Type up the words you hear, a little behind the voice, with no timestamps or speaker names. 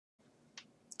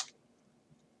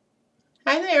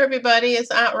Hi there, everybody. It's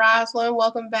Aunt Rosalind.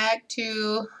 Welcome back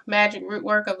to Magic Root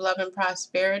Work of Love and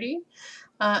Prosperity.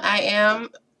 I am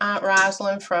Aunt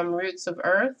Rosalind from Roots of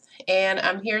Earth, and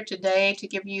I'm here today to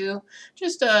give you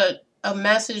just a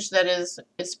message that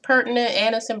is pertinent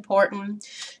and it's important,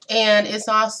 and it's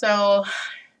also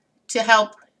to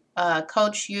help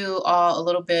coach you all a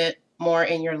little bit more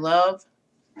in your love,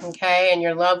 okay, in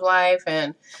your love life,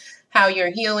 and how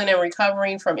you're healing and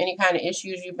recovering from any kind of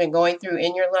issues you've been going through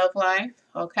in your love life,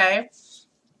 okay?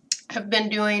 I've been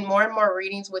doing more and more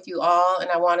readings with you all,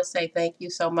 and I want to say thank you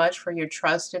so much for your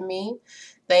trust in me.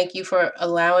 Thank you for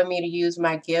allowing me to use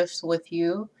my gifts with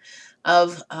you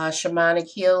of shamanic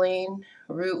healing,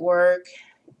 root work,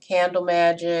 candle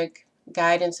magic,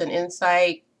 guidance and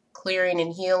insight, clearing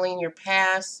and healing your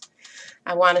past.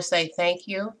 I want to say thank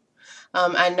you.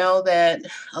 I know that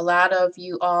a lot of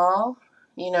you all,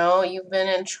 you've been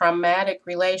in traumatic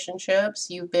relationships,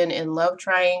 you've been in love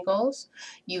triangles,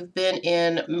 you've been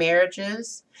in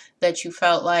marriages that you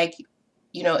felt like,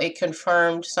 it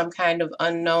confirmed some kind of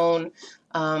unknown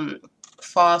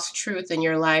false truth in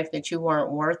your life that you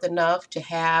weren't worth enough to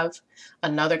have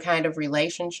another kind of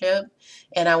relationship.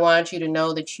 And I want you to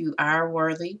know that you are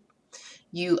worthy.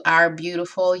 You are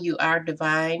beautiful. You are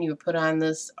divine. You were put on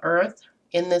this earth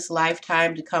in this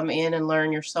lifetime to come in and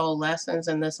learn your soul lessons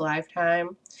in this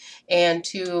lifetime and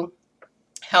to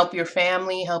help your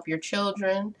family, help your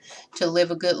children to live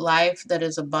a good life that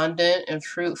is abundant and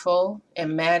fruitful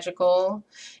and magical,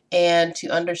 and to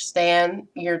understand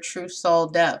your true soul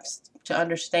depths, to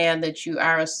understand that you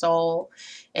are a soul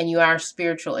and you are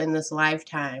spiritual in this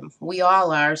lifetime. We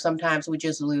all are. Sometimes we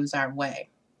just lose our way.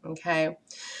 Okay.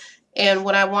 And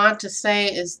what I want to say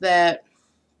is that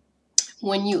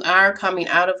when you are coming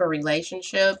out of a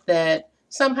relationship that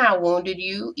somehow wounded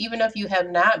you, even if you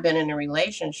have not been in a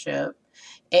relationship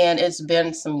and it's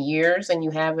been some years and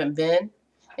you haven't been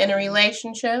in a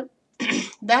relationship,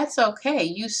 that's okay.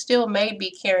 You still may be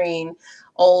carrying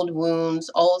old wounds,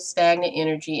 old stagnant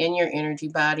energy in your energy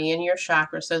body, in your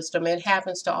chakra system. It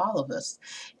happens to all of us.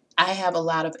 I have a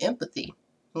lot of empathy.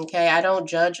 Okay, I don't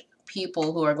judge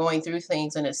people who are going through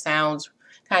things and it sounds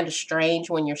kind of strange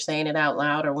when you're saying it out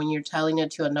loud or when you're telling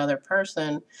it to another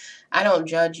person. I don't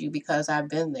judge you because I've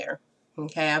been there.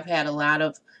 Okay, I've had a lot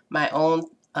of my own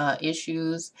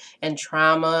issues and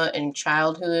trauma and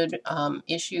childhood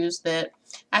issues that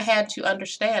I had to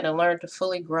understand and learn to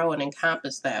fully grow and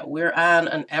encompass that. We're on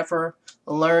an ever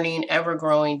learning, ever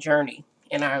growing journey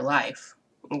in our life.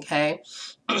 Okay,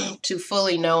 to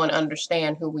fully know and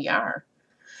understand who we are.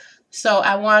 So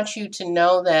I want you to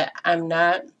know that I'm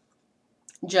not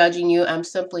judging you. I'm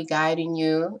simply guiding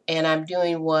you, and I'm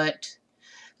doing what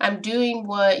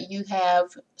you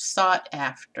have sought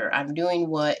after. I'm doing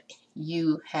what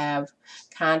you have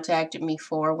contacted me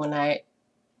for when I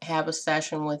have a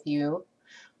session with you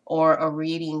or a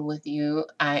reading with you.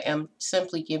 I am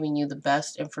simply giving you the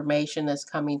best information that's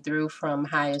coming through from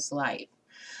highest light.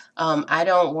 I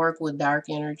don't work with dark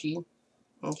energy.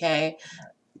 Okay,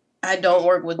 I don't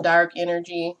work with dark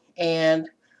energy, and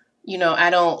I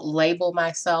don't label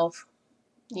myself.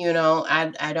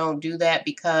 I don't do that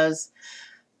because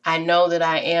I know that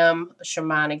I am a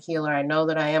shamanic healer. I know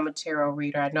that I am a tarot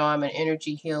reader. I know I'm an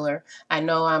energy healer. I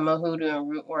know I'm a hoodoo and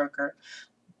root worker,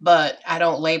 but I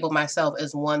don't label myself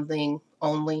as one thing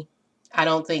only. I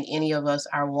don't think any of us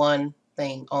are one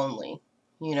thing only,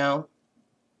 you know.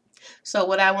 So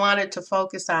what I wanted to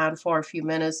focus on for a few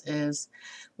minutes is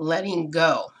letting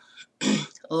go.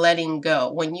 Letting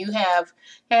go. When you have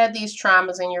had these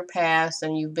traumas in your past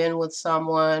and you've been with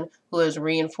someone who has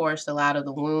reinforced a lot of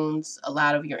the wounds, a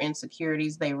lot of your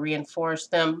insecurities, they reinforce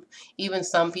them. Even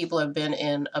some people have been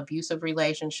in abusive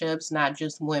relationships, not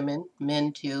just women,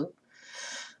 men too.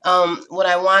 What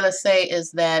I want to say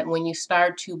is that when you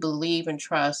start to believe and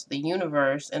trust the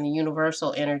universe and the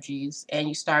universal energies, and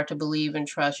you start to believe and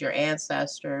trust your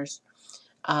ancestors,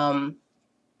 um,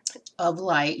 of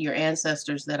light, your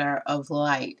ancestors that are of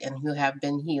light and who have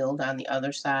been healed on the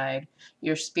other side,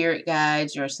 your spirit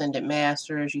guides, your ascended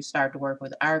masters, you start to work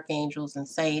with archangels and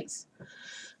saints,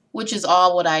 which is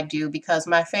all what I do because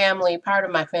my family, part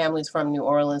of my family is from New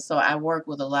Orleans, so I work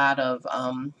with a lot of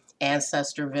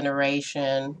ancestor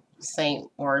veneration,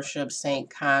 saint worship, saint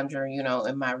conjure,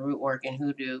 in my root work and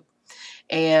hoodoo.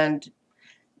 And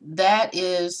that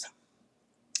is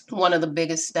one of the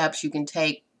biggest steps you can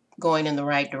take going in the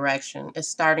right direction is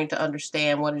starting to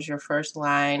understand what is your first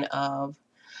line of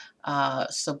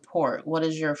support. What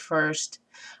is your first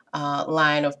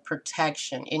line of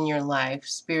protection in your life,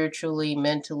 spiritually,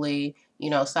 mentally,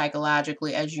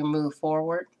 psychologically, as you move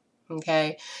forward.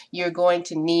 Okay, you're going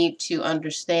to need to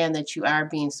understand that you are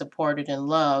being supported and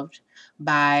loved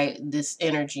by this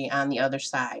energy on the other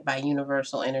side, by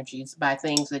universal energies, by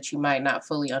things that you might not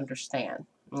fully understand.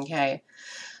 Okay,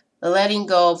 letting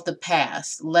go of the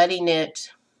past, letting it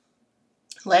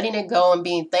go and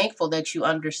being thankful that you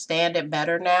understand it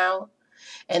better now,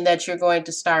 and that you're going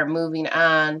to start moving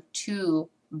on to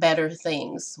better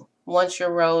things. Once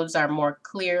your roads are more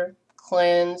clear,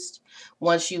 cleansed,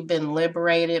 once you've been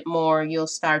liberated more, you'll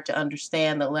start to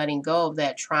understand that letting go of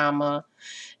that trauma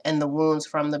and the wounds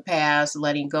from the past,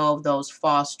 letting go of those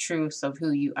false truths of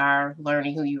who you are,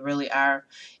 learning who you really are,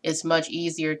 it's much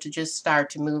easier to just start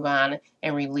to move on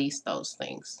and release those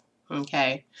things.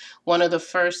 Okay. One of the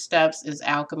first steps is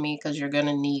alchemy, because you're going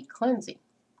to need cleansing.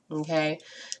 Okay.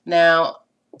 Now,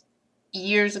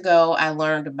 years ago, I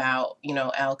learned about,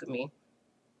 alchemy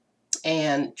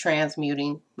and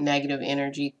transmuting negative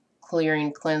energy,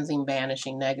 clearing, cleansing,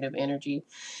 banishing negative energy.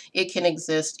 It can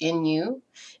exist in you.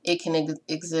 It can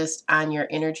exist on your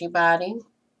energy body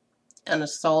on a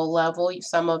soul level.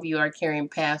 Some of you are carrying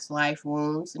past life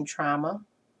wounds and trauma,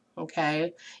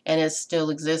 okay? And it's still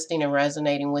existing and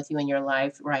resonating with you in your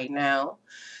life right now.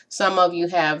 Some of you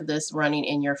have this running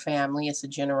in your family. It's a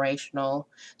generational,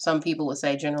 some people would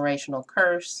say generational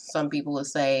curse. Some people would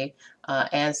say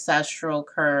ancestral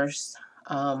curse.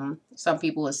 Some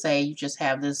people would say you just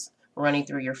have this running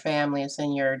through your family. It's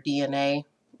in your DNA,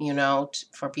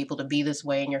 for people to be this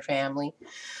way in your family.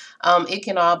 It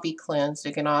can all be cleansed.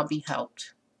 It can all be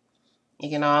helped. It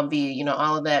can all be,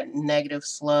 all of that negative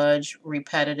sludge,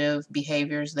 repetitive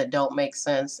behaviors that don't make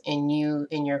sense in you,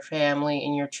 in your family,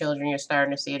 in your children. You're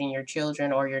starting to see it in your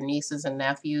children or your nieces and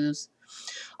nephews.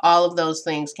 All of those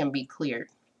things can be cleared.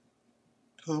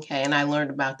 Okay, and I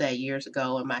learned about that years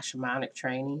ago in my shamanic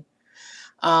training.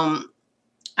 I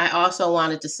also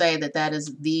wanted to say that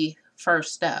is the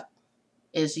first step,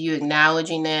 is you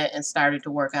acknowledging it and starting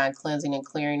to work on cleansing and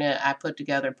clearing it. I put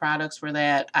together products for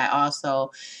that. I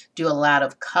also do a lot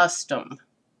of custom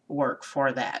work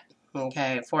for that,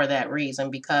 okay, for that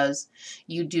reason, because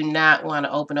you do not want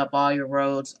to open up all your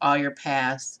roads, all your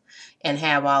paths, and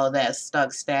have all of that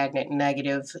stuck, stagnant,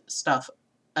 negative stuff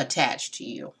attached to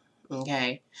you,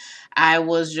 okay? I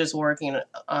was just working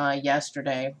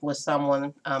yesterday with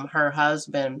someone, her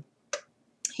husband,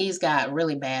 he's got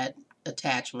really bad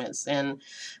attachments, and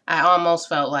I almost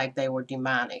felt like they were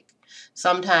demonic.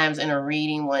 Sometimes in a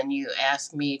reading, when you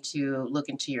ask me to look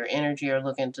into your energy or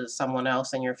look into someone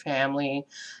else in your family,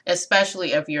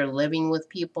 especially if you're living with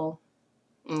people,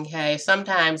 okay,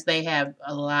 sometimes they have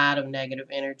a lot of negative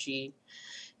energy,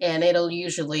 and it'll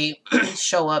usually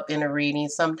show up in a reading.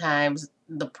 Sometimes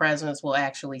the presence will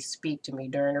actually speak to me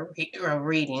during a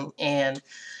reading, and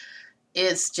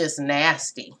it's just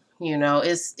nasty.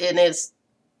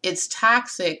 It's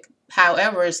toxic.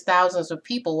 However, it's thousands of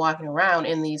people walking around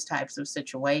in these types of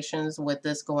situations with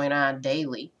this going on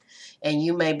daily. And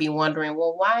you may be wondering,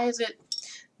 well, why is it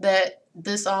that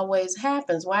this always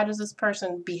happens? Why does this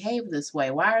person behave this way?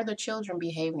 Why are the children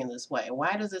behaving this way?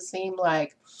 Why does it seem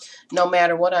like no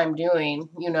matter what I'm doing,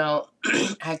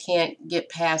 I can't get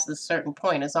past this certain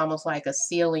point? It's almost like a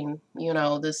ceiling,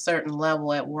 this certain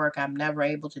level at work. I'm never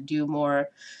able to do more,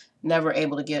 never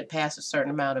able to get past a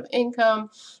certain amount of income,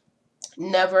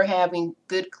 never having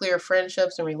good, clear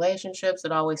friendships and relationships.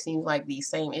 It always seems like these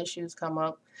same issues come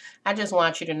up. I just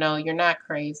want you to know you're not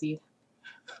crazy.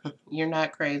 You're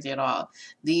not crazy at all.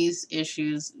 These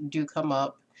issues do come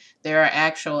up. There are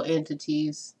actual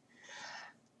entities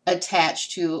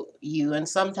attached to you, and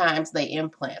sometimes they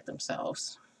implant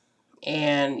themselves.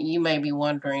 And you may be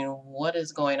wondering, what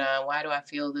is going on? Why do I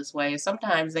feel this way?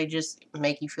 Sometimes they just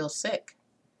make you feel sick,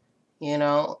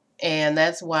 and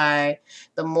that's why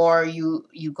the more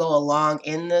you go along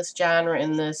in this genre,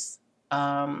 in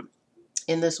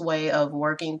this way of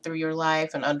working through your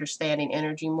life and understanding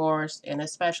energy more, and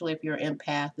especially if you're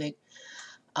empathic,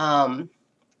 um,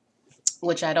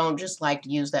 which I don't just like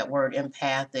to use that word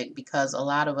empathic, because a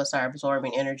lot of us are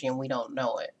absorbing energy and we don't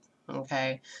know it.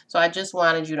 Okay, so I just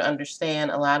wanted you to understand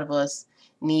a lot of us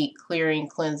need clearing,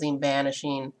 cleansing,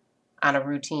 banishing on a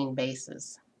routine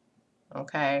basis.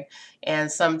 Okay,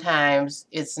 and sometimes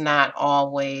it's not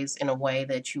always in a way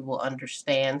that you will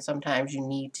understand. Sometimes you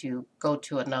need to go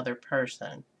to another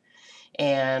person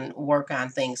and work on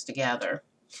things together.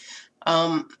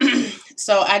 Um,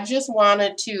 so I just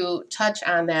wanted to touch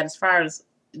on that as far as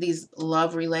these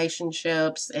love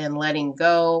relationships and letting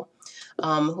go,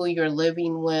 who you're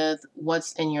living with,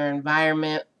 what's in your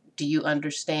environment. Do you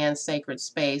understand sacred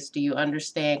space? Do you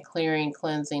understand clearing,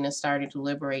 cleansing, and starting to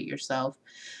liberate yourself?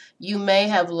 You may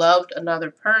have loved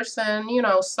another person,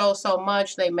 so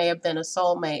much. They may have been a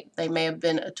soulmate. They may have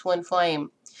been a twin flame.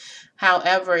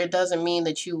 However, it doesn't mean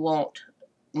that you won't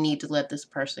need to let this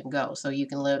person go so you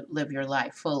can live your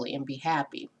life fully and be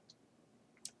happy.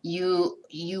 You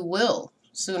will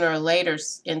sooner or later,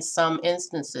 in some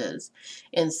instances,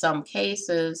 in some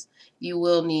cases, you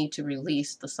will need to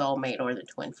release the soulmate or the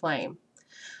twin flame.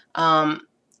 Um,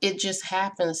 it just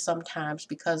happens sometimes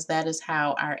because that is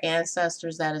how our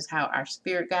ancestors, that is how our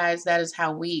spirit guides, that is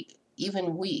how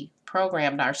even we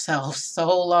programmed ourselves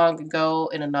so long ago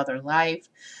in another life.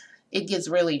 It gets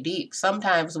really deep.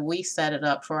 Sometimes we set it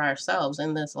up for ourselves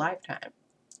in this lifetime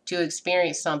to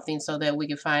experience something so that we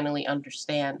can finally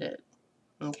understand it.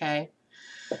 Okay?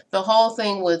 The whole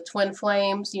thing with twin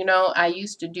flames, I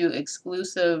used to do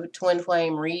exclusive twin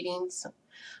flame readings,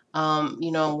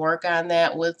 work on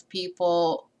that with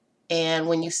people. And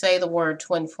when you say the word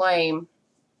twin flame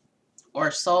or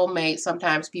soulmate,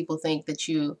 sometimes people think that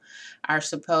you are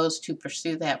supposed to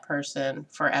pursue that person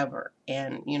forever.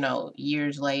 And,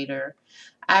 years later,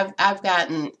 I've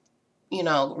gotten,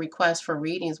 requests for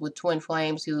readings with twin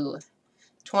flames who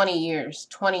 20 years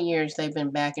they've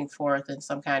been back and forth in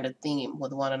some kind of theme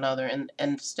with one another,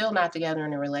 and still not together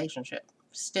in a relationship,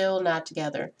 still not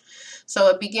together. So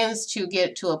it begins to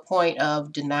get to a point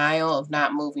of denial, of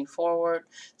not moving forward.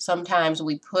 Sometimes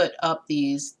we put up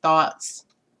these thoughts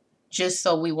just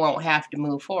so we won't have to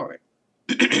move forward.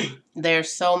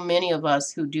 There's so many of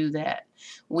us who do that.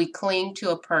 We cling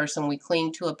to a person, we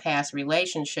cling to a past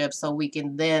relationship so we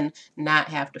can then not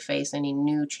have to face any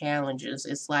new challenges.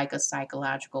 It's like a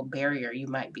psychological barrier you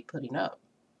might be putting up.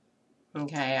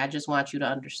 Okay, I just want you to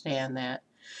understand that.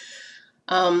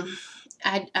 Um,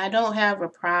 I don't have a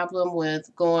problem with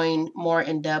going more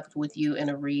in depth with you in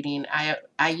a reading.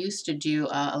 I used to do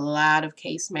a lot of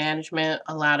case management,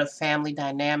 a lot of family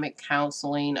dynamic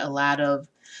counseling, a lot of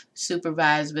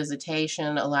supervised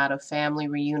visitation, a lot of family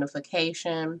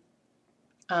reunification.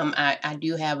 I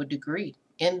do have a degree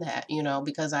in that,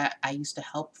 because I used to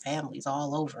help families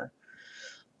all over.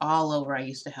 All over, I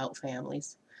used to help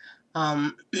families.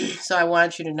 So I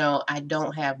want you to know I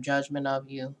don't have judgment of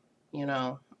you,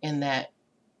 in that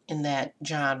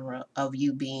genre of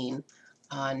you being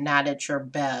not at your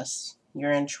best.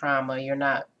 You're in trauma. You're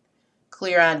not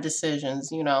clear on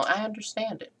decisions. I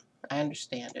understand it. I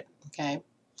understand it. Okay.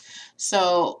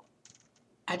 So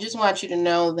I just want you to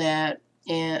know that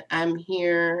I'm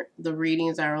here. The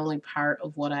readings are only part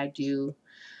of what I do.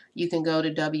 You can go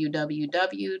to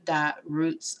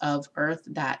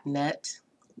www.rootzofearth.net,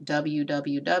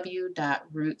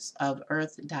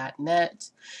 www.rootzofearth.net,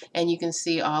 and you can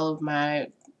see all of my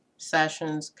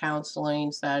sessions,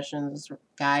 counseling sessions,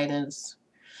 guidance,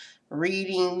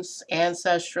 readings,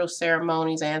 ancestral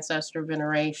ceremonies, ancestor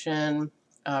veneration,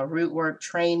 root work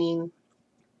training.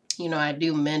 I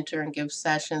do mentor and give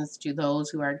sessions to those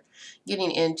who are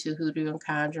getting into hoodoo and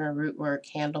conjuring, root work,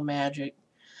 candle magic,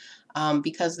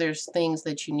 because there's things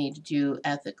that you need to do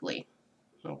ethically.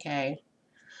 Okay.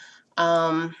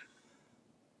 Um,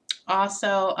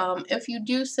 Also, if you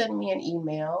do send me an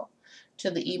email to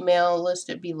the email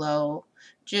listed below,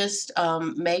 just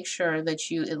make sure that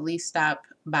you at least stop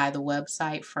by the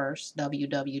website first,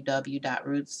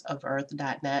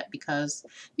 www.rootzofearth.net, because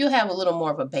you'll have a little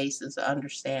more of a basis of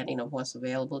understanding of what's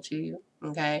available to you.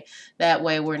 Okay, that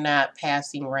way we're not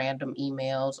passing random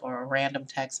emails or random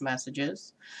text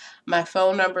messages. My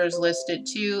phone number is listed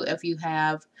too if you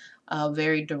have a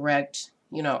very direct,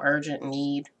 urgent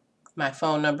need. My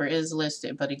phone number is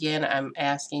listed, but again, I'm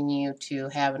asking you to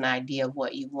have an idea of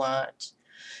what you want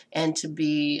and to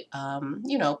be,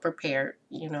 prepared,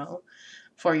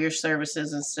 for your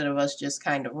services instead of us just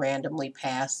kind of randomly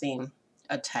passing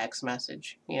a text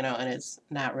message, and it's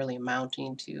not really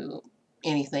amounting to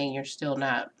anything. You're still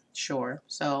not sure.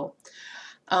 So,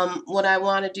 what I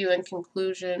want to do in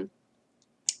conclusion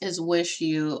is wish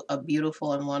you a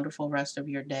beautiful and wonderful rest of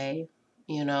your day.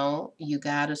 You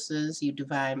goddesses, you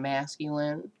divine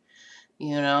masculine.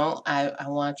 I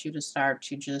want you to start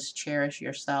to just cherish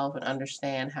yourself and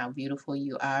understand how beautiful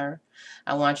you are.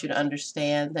 I want you to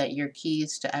understand that your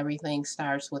keys to everything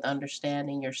starts with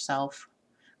understanding yourself,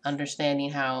 understanding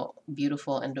how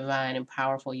beautiful and divine and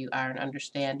powerful you are, and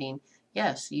understanding,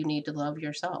 yes, you need to love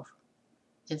yourself.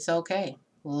 It's okay.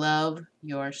 Love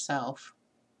yourself.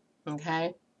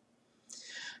 Okay?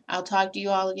 I'll talk to you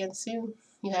all again soon.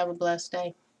 You have a blessed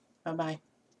day. Bye-bye.